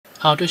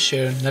How to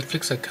share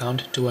Netflix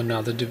account to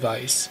another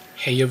device.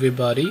 Hey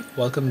everybody,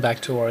 welcome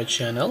back to our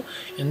channel.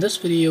 In this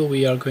video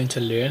we are going to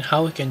learn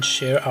how we can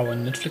share our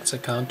Netflix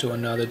account to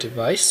another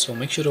device, so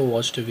make sure to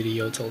watch the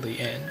video till the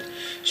end.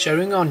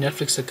 Sharing our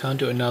Netflix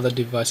account to another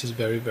device is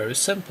very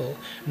simple.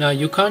 Now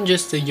you can't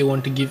just say you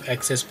want to give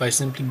access by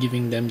simply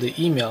giving them the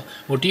email.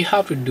 What you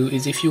have to do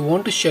is, if you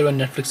want to share a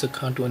Netflix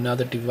account to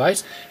another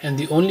device, and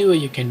the only way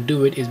you can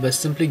do it is by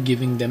simply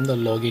giving them the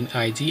login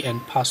ID and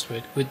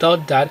password.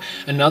 Without that,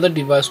 another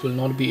device will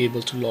not be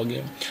able to log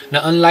in. Now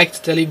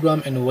unlike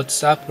Telegram and WhatsApp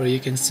where you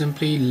can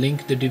simply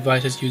link the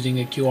devices using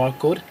a QR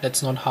code,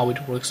 that's not how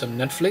it works on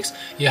Netflix.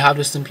 You have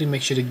to simply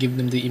make sure to give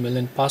them the email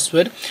and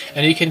password,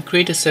 and you can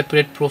create a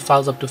separate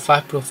profiles, up to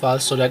 5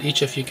 profiles, so that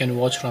each of you can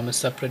watch from a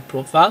separate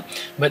profile.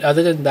 But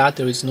other than that,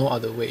 there is no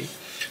other way.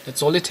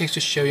 That's all it takes to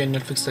share your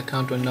Netflix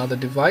account to another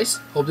device.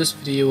 Hope this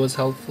video was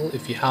helpful.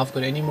 If you have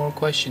got any more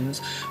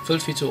questions, feel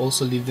free to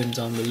also leave them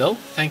down below.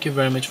 Thank you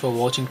very much for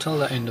watching till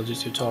the end of the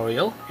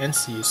tutorial, and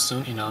see you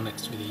soon in our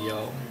next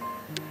video.